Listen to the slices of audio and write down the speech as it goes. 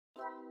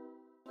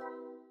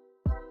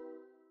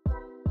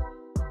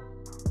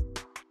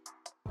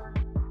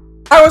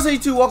Alright, what's up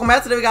YouTube? Welcome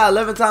back. Today we got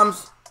 11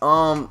 times.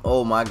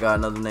 Oh my god,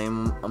 another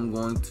name I'm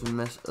going to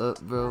mess up,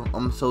 bro.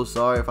 I'm so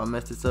sorry if I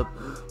messed this up.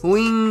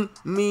 Heung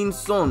Min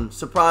Son,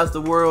 surprise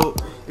the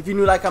world. If you're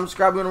new, like, comment,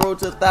 subscribe, we're on the road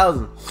to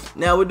 1,000.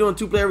 Now we're doing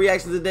 2-player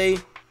reactions today,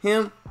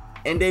 him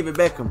and David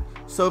Beckham.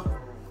 So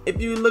if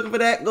you're looking for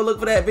that, go look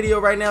for that video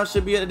right now.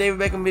 Should be up. The David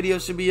Beckham video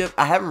should be up.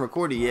 I haven't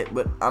recorded yet,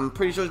 but I'm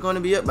pretty sure it's going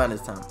to be up by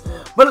this time.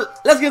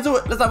 But let's get into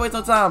it. Let's not waste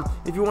no time.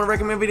 If you want to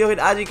recommend a video, hit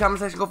the IG comment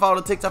section. Go follow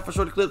the TikTok for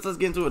shorter clips. Let's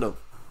get into it though.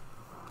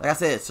 Like I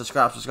said,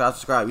 subscribe. You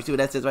see what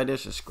that says right there?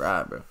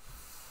 Subscribe, bro.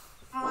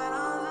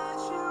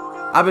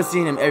 I've been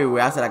seeing him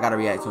everywhere. I said I gotta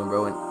react to him,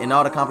 bro. And in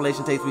all the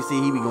compilation tapes we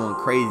see, he be going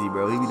crazy,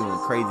 bro. He be doing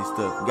crazy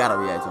stuff. You gotta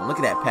react to him. Look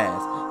at that pass.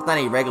 It's not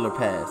a regular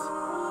pass.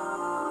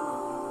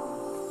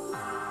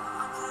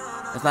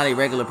 It's not a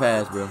regular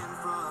pass, bro.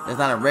 It's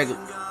not a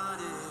regular.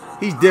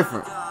 He's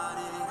different.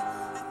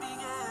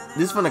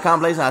 This is from the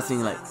compilation I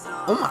seen. Like,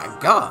 oh my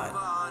god.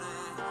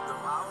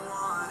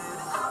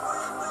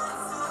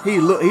 He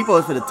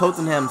posed for the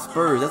Tottenham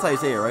Spurs. That's how you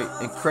say it, right?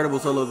 Incredible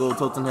solo goal,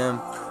 Tottenham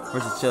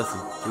versus Chelsea.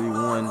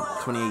 3-1,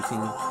 2018.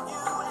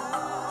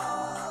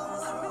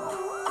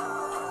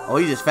 Oh,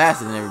 he's just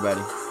faster than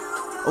everybody.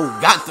 Oh,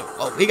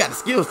 he got the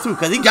skills too,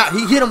 cause he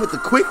hit him with the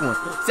quick one.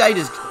 See how he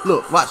just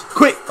look, watch,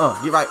 quick.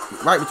 Get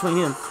right between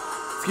him.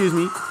 Excuse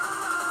me.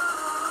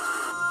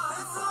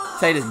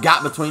 See how he just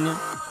got between them.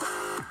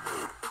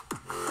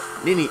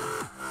 Then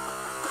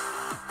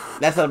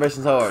that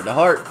celebration's hard. The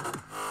heart,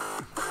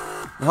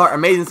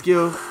 amazing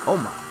skill. Oh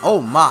my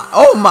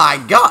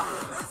god.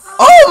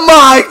 Oh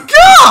my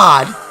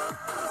god.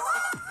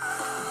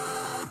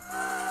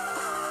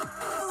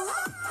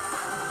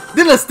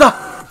 Then let's stop.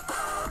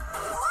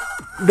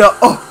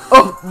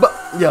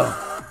 Yo.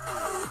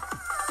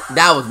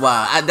 That was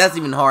wild. That's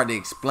even hard to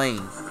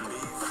explain.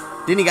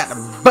 Then he got the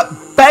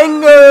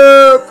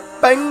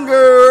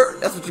banger.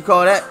 That's what you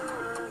call that.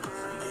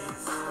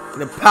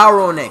 The power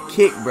on that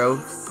kick, bro.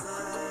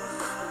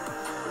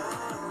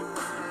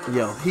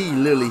 Yo, he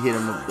literally hit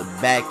him with the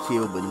back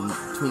heel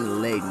between the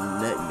leg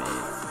nut, man.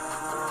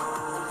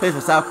 Plays for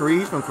South Korea.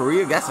 He's from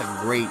Korea. That's a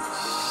great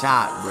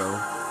shot, bro.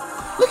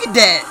 Look at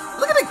that.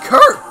 Look at the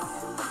curve.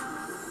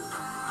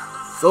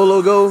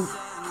 Solo goal.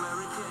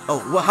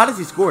 Oh, well, how does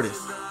he score this?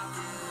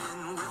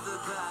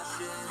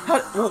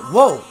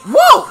 Whoa.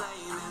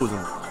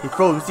 He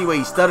froze. See where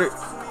he stuttered?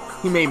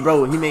 He made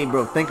bro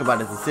think about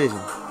his decision.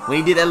 When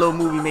he did that little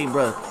move, he made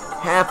bro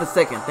half a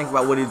second think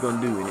about what he's gonna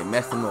do, and it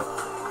messed him up.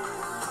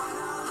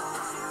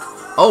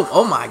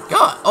 Oh my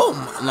god.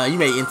 No, you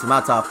made it into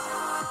my top.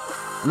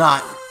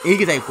 Nah, he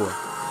can take 4.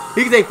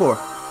 He can take 4. I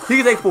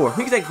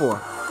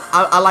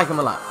like him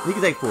a lot. He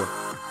can take 4.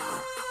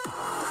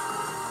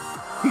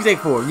 He can take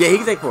 4. Yeah, he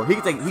can take 4. He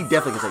definitely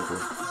can take 4.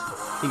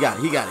 He got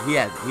it. He has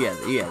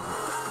it.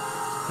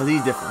 Cause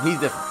he's different.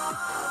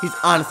 He's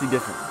honestly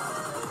different.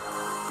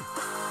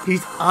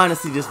 He's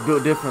honestly just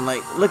built different.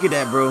 Like, look at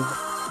that, bro.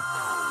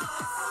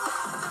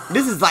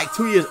 This is like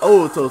 2 years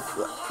old, so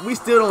we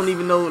still don't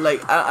even know.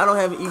 Like, I don't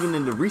have it even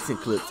in the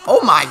recent clips.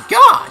 Oh my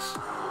gosh,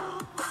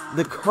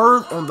 the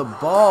curve on the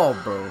ball,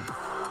 bro.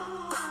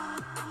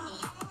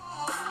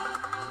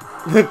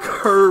 The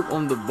curve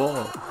on the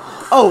ball.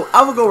 Oh,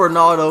 I would go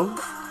Ronaldo.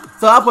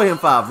 So I'll put him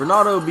 5.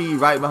 Ronaldo will be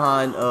right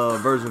behind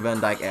Virgil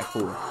van Dijk at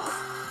 4.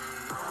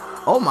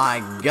 Oh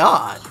my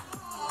god.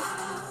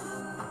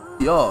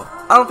 Yo,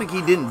 I don't think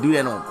he didn't do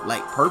that on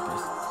like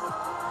purpose.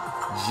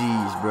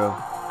 Jeez, bro.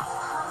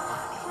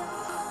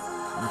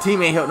 The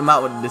teammate helped him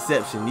out with the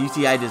deception. You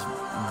see how he just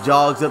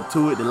jogs up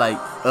to it to like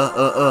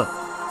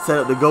set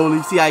up the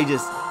goalie. See how he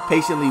just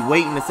patiently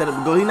waiting to set up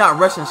the goal. He's not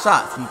rushing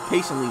shots. He's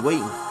patiently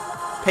waiting.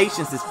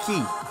 Patience is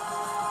key.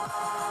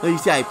 So you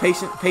see how he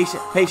patient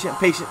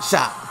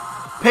shot.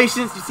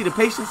 Patience. You see the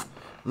patience?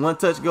 One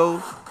touch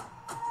goes.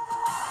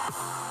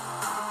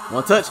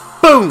 One touch.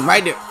 Boom!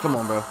 Right there. Come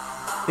on, bro.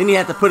 Then he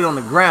had to put it on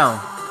the ground.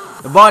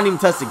 The ball didn't even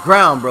touch the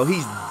ground, bro.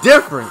 He's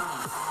different.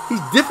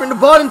 The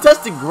ball didn't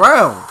touch the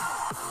ground.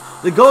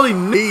 The goalie,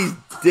 he's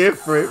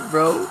different,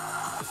 bro.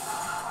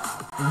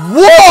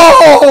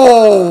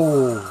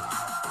 Whoa!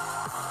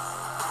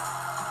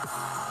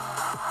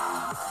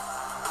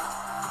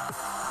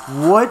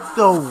 What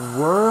the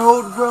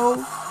world,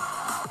 bro?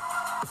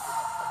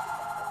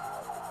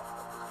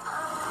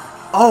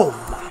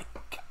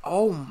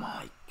 Oh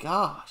my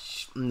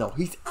gosh. No,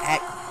 he's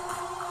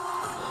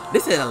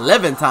this is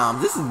 11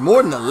 times. This is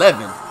more than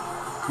 11.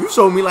 You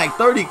showed me like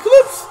 30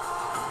 clips.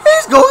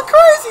 He's going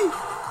crazy.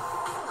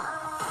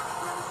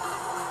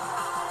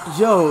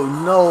 Yo,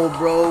 no,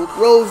 bro.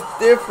 Bro's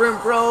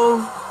different,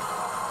 bro.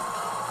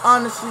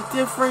 Honestly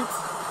different.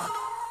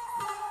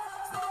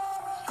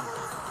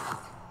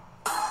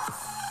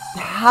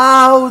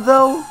 How,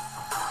 though?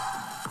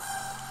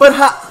 But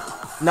how?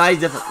 Nah, he's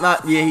different.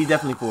 Yeah, he's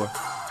definitely 4.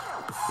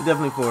 He's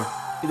definitely 4.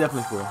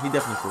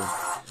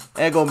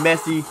 There go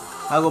Messi.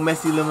 I'll go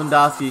Messi,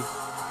 Lewandowski,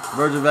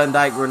 Virgil van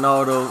Dijk,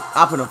 Ronaldo.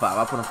 I'll put him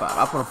 5.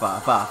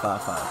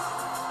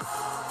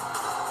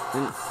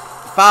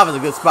 5 is a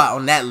good spot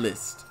on that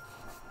list.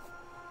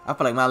 I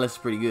feel like my list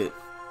is pretty good.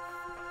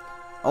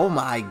 Oh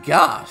my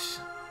gosh.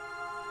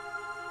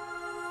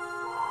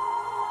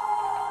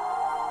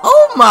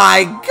 Oh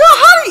my god.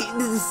 How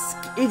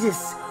did it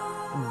just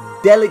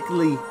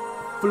delicately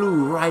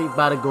flew right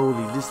by the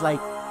goalie. Just like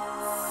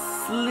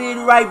slid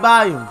right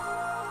by him.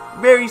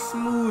 Very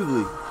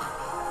smoothly.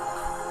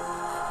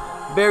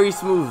 Very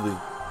smoothly.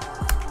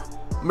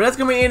 But that's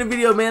gonna be the end of the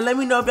video, man. Let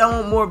me know if y'all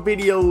want more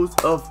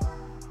videos of.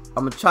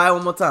 I'm gonna try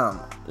one more time.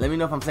 Let me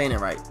know if I'm saying it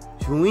right.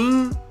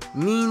 Heung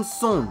Min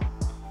Son.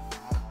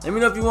 Let me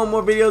know if you want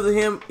more videos of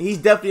him. He's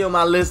definitely on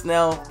my list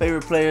now.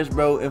 Favorite players,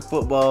 bro, in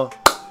football.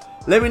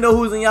 Let me know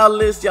who's in y'all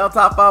list, y'all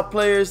top 5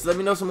 players. Let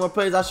me know some more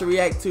players I should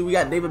react to. We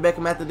got David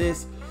Beckham after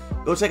this.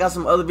 Go check out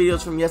some other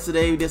videos from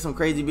yesterday. We did some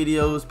crazy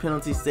videos,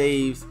 penalty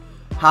saves,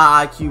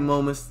 high IQ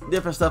moments,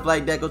 different stuff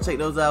like that. Go check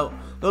those out.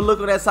 Go look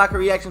at that soccer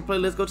reaction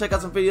playlist. Go check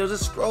out some videos.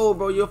 Just scroll,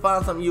 bro. You'll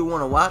find something you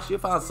want to watch. You'll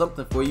find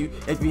something for you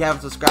if you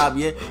haven't subscribed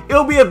yet.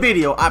 It'll be a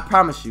video, I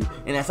promise you.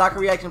 In that soccer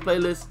reaction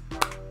playlist,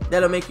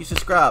 that'll make you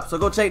subscribe. So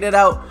go check that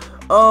out.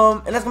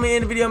 And that's gonna be the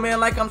end of the video, man.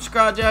 Like,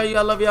 subscribe, y'all.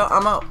 I love y'all.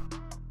 I'm out.